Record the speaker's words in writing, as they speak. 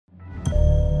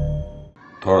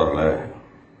தோழர்களே,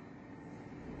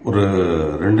 ஒரு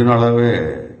 2 நாளாகவே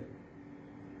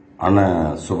அண்ணன்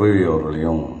சுபவி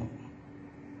அவர்களையும்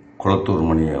குளத்தூர்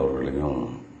மணி அவர்களையும்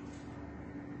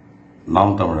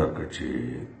நாம் தமிழர் கட்சி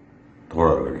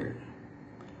தோழர்கள்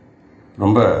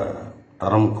ரொம்ப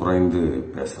தரம் குறைந்து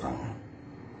பேசுறாங்க.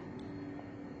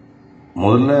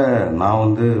 முதல்ல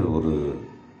நான் ஒரு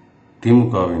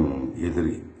திமுகவின்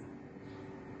எதிரி.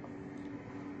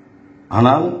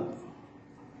 ஆனால்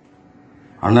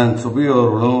அண்ணன் சுபி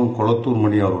அவர்களும் குளத்தூர்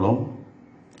மணி அவர்களும்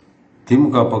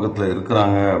திமுக பக்கத்தில்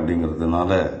இருக்கிறாங்க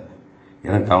அப்படிங்கிறதுனால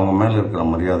எனக்கு அவங்க மேல இருக்கிற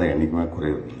மரியாதை என்னைக்குமே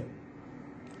குறையவில்லை.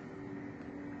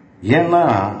 ஏன்னா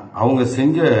அவங்க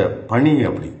செஞ்ச பணி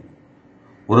அப்படி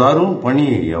ஒரு அரும்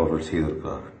பணியை அவர்கள்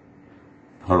செய்திருக்கிறார்கள்.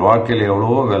 தங்கள் வாழ்க்கையில்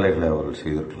எவ்வளவோ வேலைகளை அவர்கள்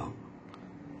செய்திருக்கலாம்.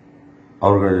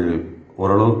 அவர்கள்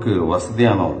ஓரளவுக்கு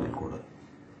வசதியானவர்கள் கூட.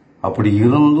 அப்படி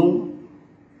இருந்தும்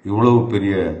இவ்வளவு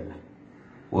பெரிய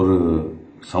ஒரு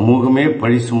சமூகமே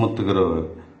பழி சுமத்துகிற,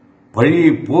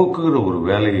 பழியை போக்குகிற ஒரு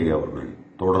வேலையை அவர்கள்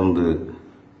தொடர்ந்து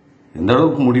எந்த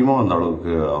அளவுக்கு முடியுமோ அந்த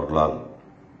அளவுக்கு அவர்களால்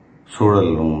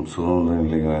சூழலும்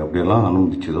சூழ்நிலையும் எப்படியெல்லாம்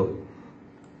அனுமதிச்சதோ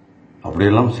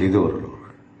அப்படியெல்லாம் செய்தவர்கள்.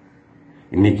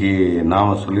 இன்னைக்கு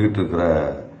நாம சொல்லிக்கிட்டு இருக்கிற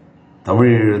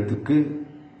தமிழ் ஈழத்துக்கு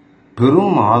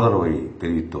பெரும் ஆதரவை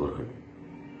தெரிவித்தவர்கள்.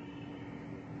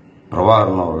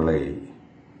 பிரபாகரன் அவர்களை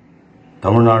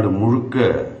தமிழ்நாடு முழுக்க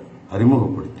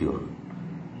அறிமுகப்படுத்தியவர்கள்.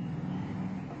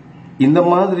 இந்த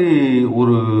மாதிரி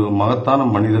ஒரு மகத்தான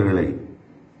மனிதர்களை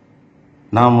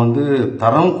நாம்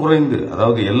தரம் குறைந்து,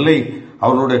 அதாவது எல்லை,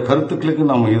 அவருடைய கருத்துக்களுக்கு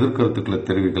நாம் எதிர்கருத்துக்களை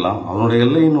தெரிவிக்கலாம். அவனுடைய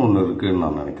எல்லைன்னு ஒன்று இருக்குன்னு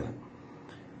நான் நினைக்கிறேன்.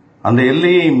 அந்த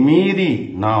எல்லையை மீறி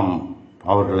நாம்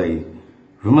அவர்களை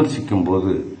விமர்சிக்கும்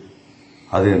போது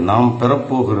அது நாம்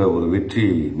பெறப்போகிற ஒரு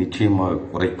வெற்றியை நிச்சயமாக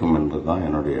குறைக்கும் என்பதுதான்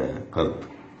என்னுடைய கருத்து.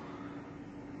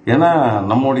 ஏன்னா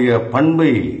நம்முடைய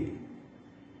பண்பை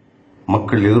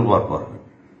மக்கள் எதிர்பார்ப்பார்கள்.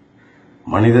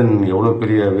 மனிதன் எவ்வளவு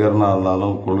பெரிய வீரனா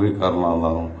இருந்தாலும், கொள்கைக்காரனா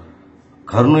இருந்தாலும்,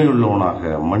 கருணையுள்ளவனாக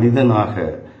மனிதனாக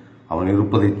அவன்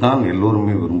இருப்பதைத்தான்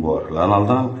எல்லோருமே விரும்புவார்கள்.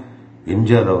 அதனால்தான்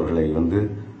எம்ஜிஆர் அவர்களை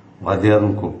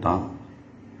வாத்தியார்னு கூப்பிட்டான்.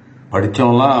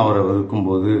 படித்தவன்லாம் அவரை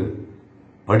வெறுக்கும்போது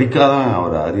படிக்காதவன்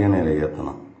அவரை அரியணையில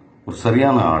ஏற்றினான். ஒரு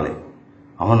சரியான ஆளை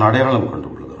அவன் அடையாளம்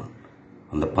கண்டுகொள்கிறான்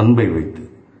அந்த பண்பை வைத்து.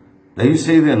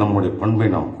 தயவுசெய்து நம்முடைய பண்பை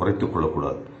நாம் குறைத்துக்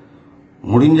கொள்ளக்கூடாது.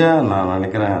 முடிஞ்சா நான்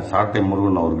நினைக்கிறேன் சாட்டை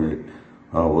முருகன் அவர்கள்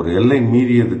ஒரு எல்லை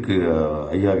மீறியதுக்கு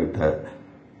ஐயா கிட்ட,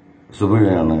 சுபவி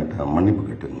அண்ணகிட்ட மன்னிப்பு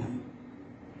கேட்டுங்க.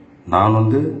 நான்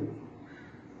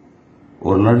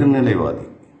ஒரு நடுநிலைவாதி.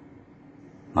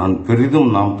 நான் பெரிதும்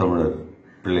நாம் தமிழர்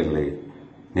பிள்ளைகளை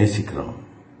நேசிக்கிறோம்.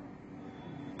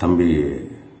 தம்பி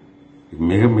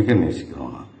மிக மிக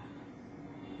நேசிக்கிறோம்.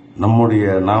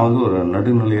 நான் ஒரு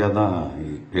நடுநிலையாக தான்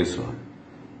பேசுவேன்.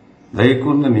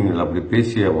 தயக்கூர்ந்து நீங்கள் அப்படி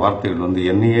பேசிய வார்த்தைகள்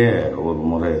என்னையே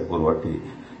ஒரு வாட்டி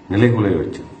நிலைகுலைய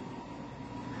வச்சு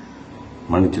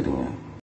மன்னிச்சிடுங்க.